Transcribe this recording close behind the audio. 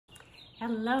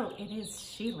Hello, it is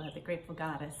Sheila, the Grateful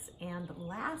Goddess, and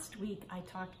last week I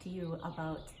talked to you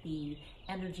about the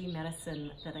energy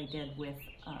medicine that I did with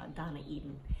Donna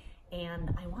Eden,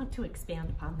 and I want to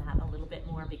expand upon that a little bit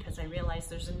more because I realize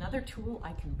there's another tool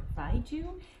I can provide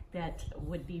you that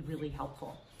would be really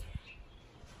helpful.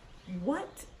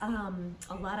 What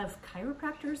a lot of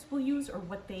chiropractors will use, or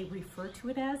what they refer to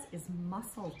it as, is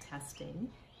muscle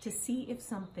testing to see if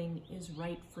something is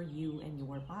right for you and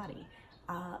your body.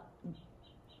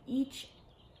 Each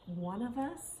one of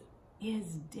us is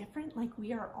different. Like,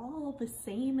 we are all the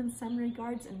same in some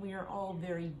regards, and we are all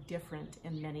very different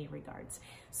in many regards.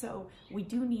 So we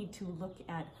do need to look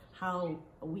at how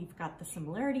we've got the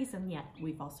similarities, and yet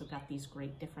we've also got these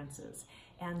great differences.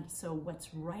 And so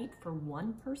what's right for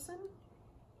one person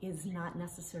is not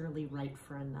necessarily right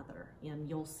for another. And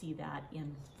you'll see that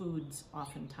in foods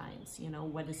oftentimes. You know,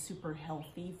 what is super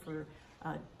healthy for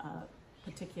a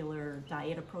particular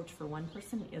diet approach for one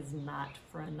person is not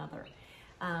for another.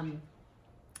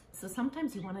 So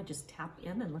sometimes you want to just tap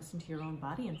in and listen to your own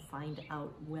body and find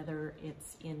out whether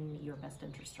it's in your best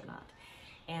interest or not.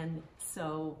 And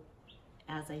so,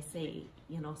 as I say,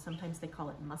 you know, sometimes they call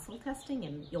it muscle testing,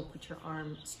 and you'll put your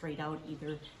arm straight out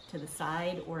either to the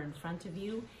side or in front of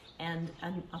you, and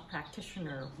a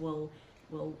practitioner will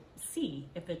see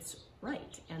if it's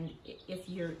right. And if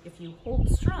you hold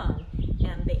strong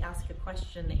and they ask a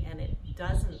question and it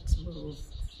doesn't move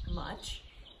much,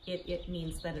 it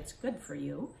means that it's good for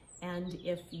you. And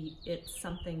if it's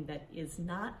something that is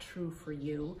not true for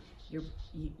you, you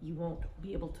won't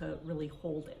be able to really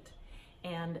hold it.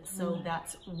 And so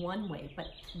that's one way. But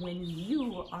when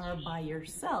you are by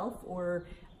yourself, or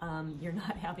you're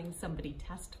not having somebody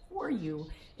test for you,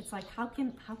 it's like, how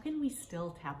can we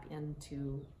still tap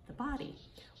into the body?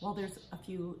 Well, there's a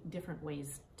few different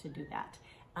ways to do that.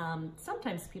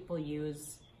 Sometimes people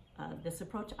use this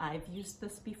approach. I've used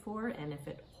this before, and if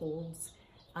it holds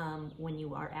when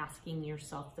you are asking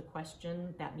yourself the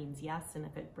question, that means yes, and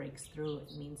if it breaks through,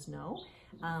 it means no.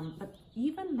 But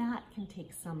even that can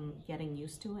take some getting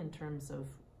used to in terms of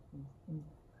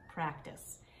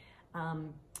practice.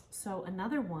 So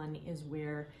another one is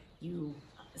where you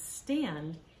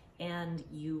stand and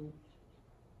you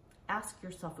ask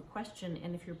yourself a question,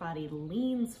 and if your body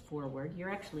leans forward, you're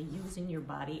actually using your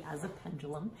body as a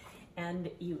pendulum, and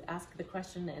you ask the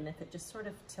question, and if it just sort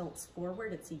of tilts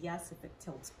forward, it's a yes. If it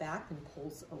tilts back and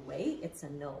pulls away, it's a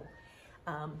no.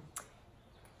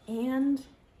 And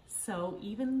so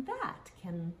even that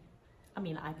can, I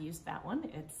mean, I've used that one.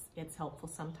 It's helpful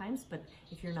sometimes, but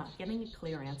if you're not getting a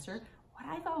clear answer, what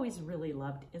I've always really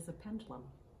loved is a pendulum.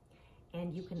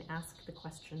 And you can ask the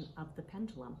question of the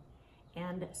pendulum.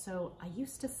 And so I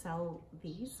used to sell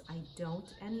these. I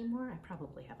don't anymore. I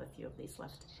probably have a few of these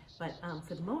left, but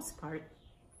for the most part,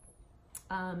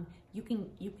 you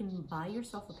can buy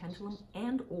yourself a pendulum,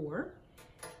 and or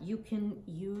you can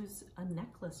use a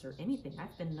necklace or anything.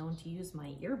 I've been known to use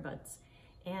my earbuds,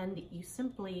 and you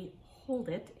simply hold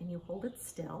it, and you hold it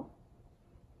still,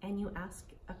 and you ask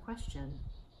a question.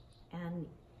 And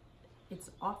it's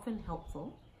often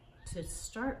helpful to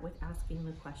start with asking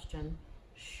the question,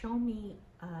 show me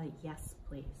a yes,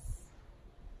 please.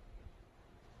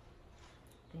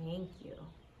 Thank you.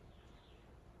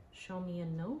 Show me a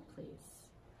no, please.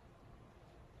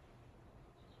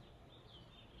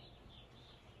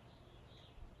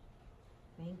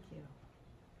 Thank you.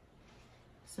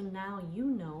 So now you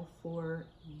know, for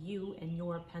you and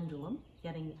your pendulum,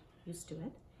 getting used to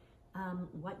it,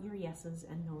 what your yeses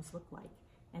and nos look like.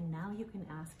 And now you can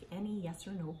ask any yes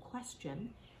or no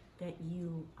question that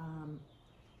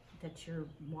you're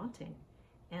wanting.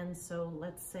 And so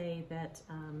let's say that,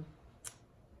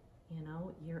 you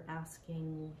know, you're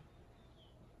asking,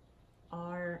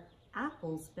 are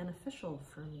apples beneficial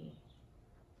for me?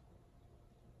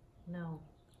 No.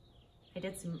 I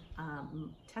did some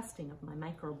testing of my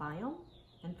microbiome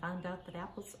and found out that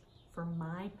apples for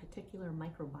my particular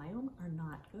microbiome are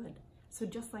not good. So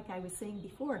just like I was saying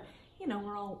before, you know,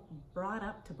 we're all brought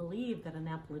up to believe that an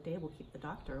apple a day will keep the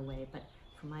doctor away, but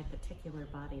for my particular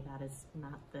body, that is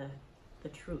not the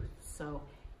truth. So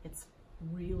it's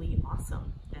really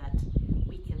awesome that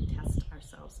we can test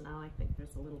ourselves. Now I think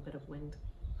there's a little bit of wind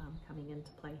coming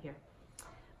into play here.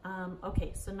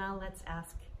 Okay, so now let's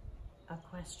ask a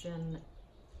question,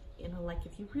 you know, like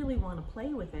if you really want to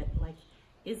play with it, like,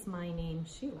 is my name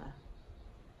Sheila?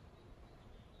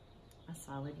 A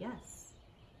solid yes.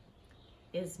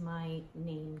 Is my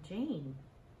name Jane?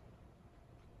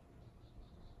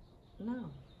 No.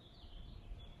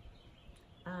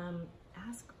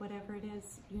 Ask whatever it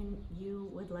is you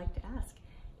would like to ask.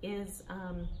 Is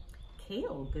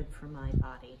kale good for my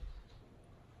body?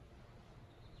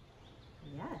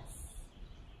 Yes.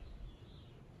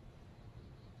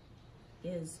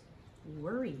 Is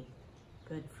worry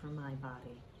good for my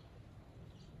body?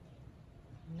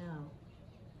 No.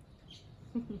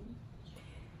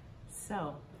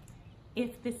 So,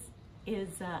 if this is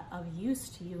of use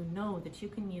to you, know that you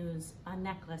can use a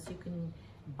necklace, you can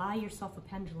buy yourself a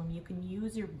pendulum, you can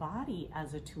use your body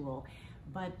as a tool,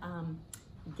 but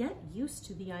get used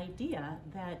to the idea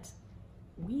that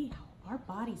our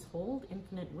bodies hold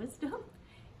infinite wisdom,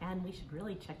 and we should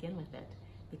really check in with it,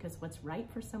 because what's right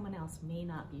for someone else may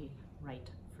not be right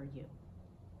for you.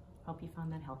 Hope you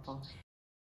found that helpful.